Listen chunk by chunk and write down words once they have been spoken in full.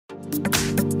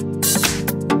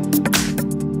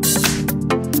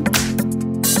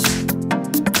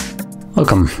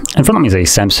Welcome. In front of me is a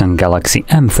Samsung Galaxy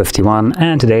M51,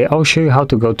 and today I'll show you how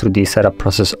to go through the setup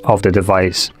process of the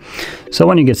device. So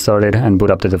when you get started and boot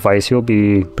up the device, you'll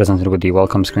be presented with the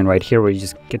welcome screen right here, where you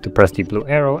just get to press the blue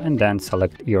arrow and then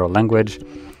select your language.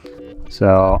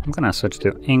 So I'm gonna switch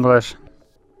to English.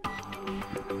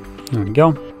 There we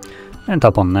go. And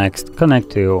tap on next, connect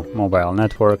to mobile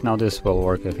network. Now this will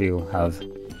work if you have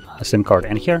a SIM card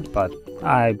in here, but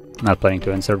I'm not planning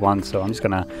to insert one, so I'm just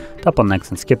gonna tap on next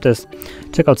and skip this.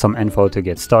 Check out some info to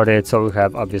get started. So we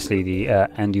have obviously the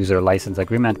end user license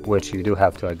agreement, which you do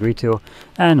have to agree to,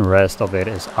 and rest of it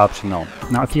is optional.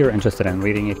 Now if you're interested in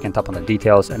reading it, you can tap on the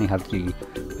details and you have the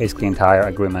basically entire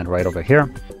agreement right over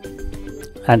here.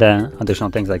 And then additional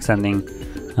things like sending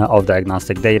of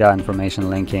diagnostic data, information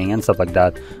linking and stuff like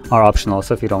that are optional.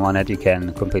 So if you don't want it, you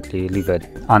can completely leave it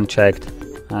unchecked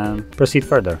and proceed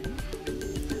further.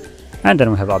 And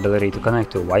then we have the ability to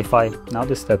connect to Wi-Fi. Now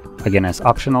this step again is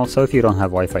optional, so if you don't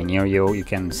have Wi-Fi near you, you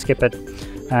can skip it.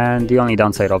 And the only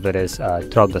downside of it is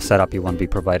throughout the setup you won't be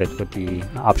provided with the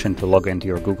option to log into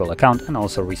your Google account and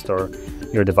also restore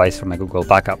your device from a Google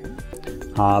backup.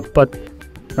 But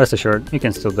rest assured, you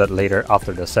can still do that later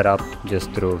after the setup,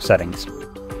 just through settings.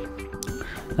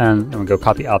 And then we go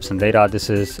copy apps and data. This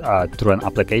is through an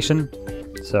application,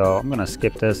 so I'm gonna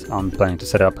skip this. I'm planning to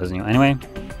set it up as new anyway.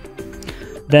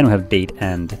 Then we have date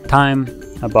and time,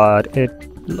 but it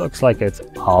looks like it's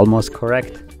almost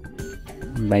correct.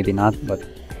 Maybe not, but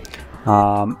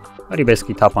you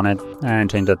basically tap on it and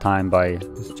change the time by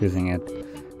just choosing it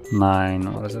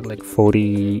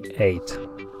 48.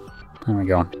 There we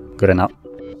go, good enough.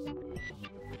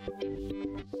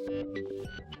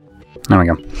 There we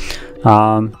go.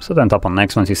 So then tap on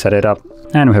next once you set it up,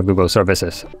 and we have Google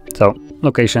services. So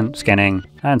location, scanning,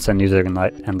 and send user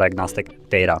and diagnostic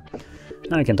data.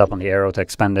 Now you can tap on the arrow to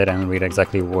expand it and read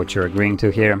exactly what you're agreeing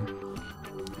to here.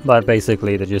 But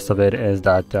basically the gist of it is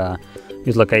that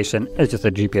use location is just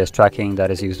a GPS tracking that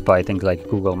is used by things like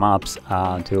Google Maps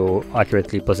to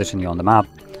accurately position you on the map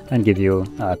and give you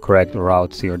a correct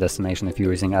route to your destination if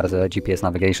you're using it as a GPS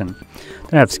navigation.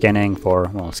 Then I have scanning for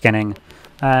scanning,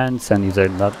 and send user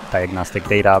diagnostic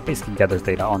data, basically gathers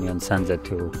data on you and sends it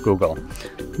to Google.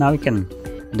 Now you can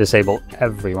disable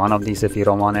every one of these if you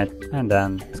don't want it, and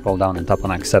then scroll down and tap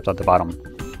on accept at the bottom.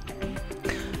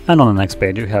 And on the next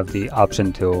page you have the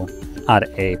option to add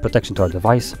a protection to our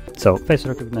device, so face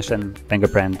recognition,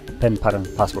 fingerprint, PIN pattern,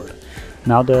 password.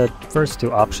 Now the first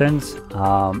two options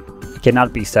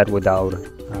cannot be set without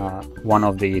one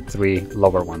of the three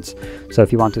lower ones. So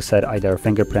if you want to set either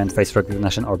fingerprint, face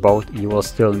recognition, or both, you will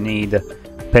still need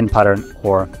PIN pattern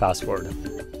or password.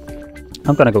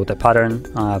 I'm gonna go with the pattern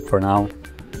for now.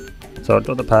 So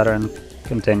draw the pattern,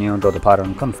 continue, draw the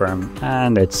pattern, confirm,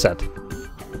 and it's set.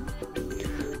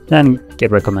 Then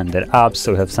get recommended apps.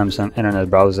 So we have Samsung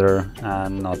Internet Browser,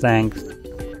 and no thanks.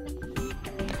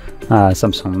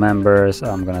 Samsung members,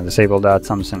 I'm gonna disable that.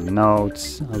 Samsung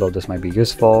Notes, although this might be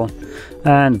useful,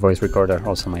 and voice recorder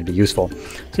also might be useful.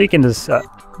 So you can just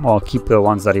keep the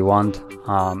ones that you want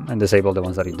and disable the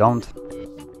ones that you don't.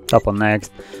 Tap on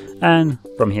next, and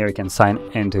from here you can sign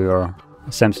into your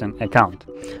Samsung account.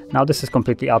 Now this is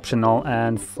completely optional,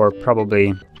 and for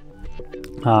probably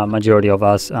majority of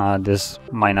us this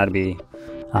might not be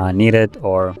needed,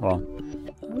 or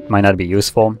might not be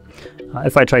useful.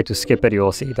 If I try to skip it, you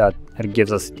will see that it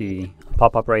gives us the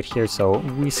pop-up right here. So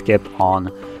we skip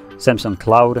on Samsung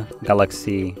Cloud,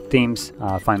 Galaxy Themes,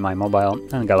 Find My Mobile,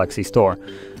 and Galaxy Store.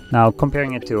 Now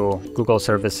comparing it to Google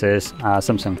services,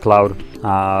 Samsung Cloud,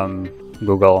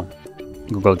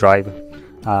 Google Drive,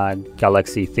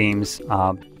 Galaxy Themes,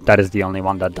 that is the only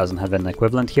one that doesn't have an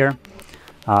equivalent here.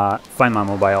 Find My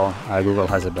Mobile, Google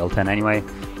has it built in anyway.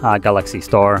 Galaxy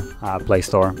Store, Play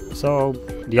Store. So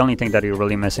the only thing that you're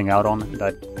really missing out on,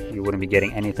 that you wouldn't be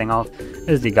getting anything of,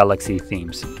 is the Galaxy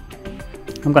Themes.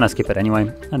 I'm gonna skip it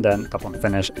anyway, and then tap on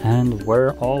finish, and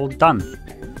we're all done.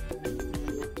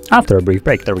 After a brief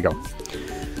break, there we go.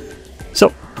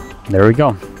 So there we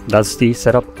go. That's the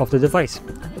setup of the device.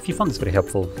 If you found this video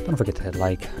helpful, don't forget to hit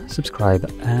like, subscribe,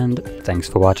 and thanks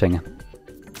for watching.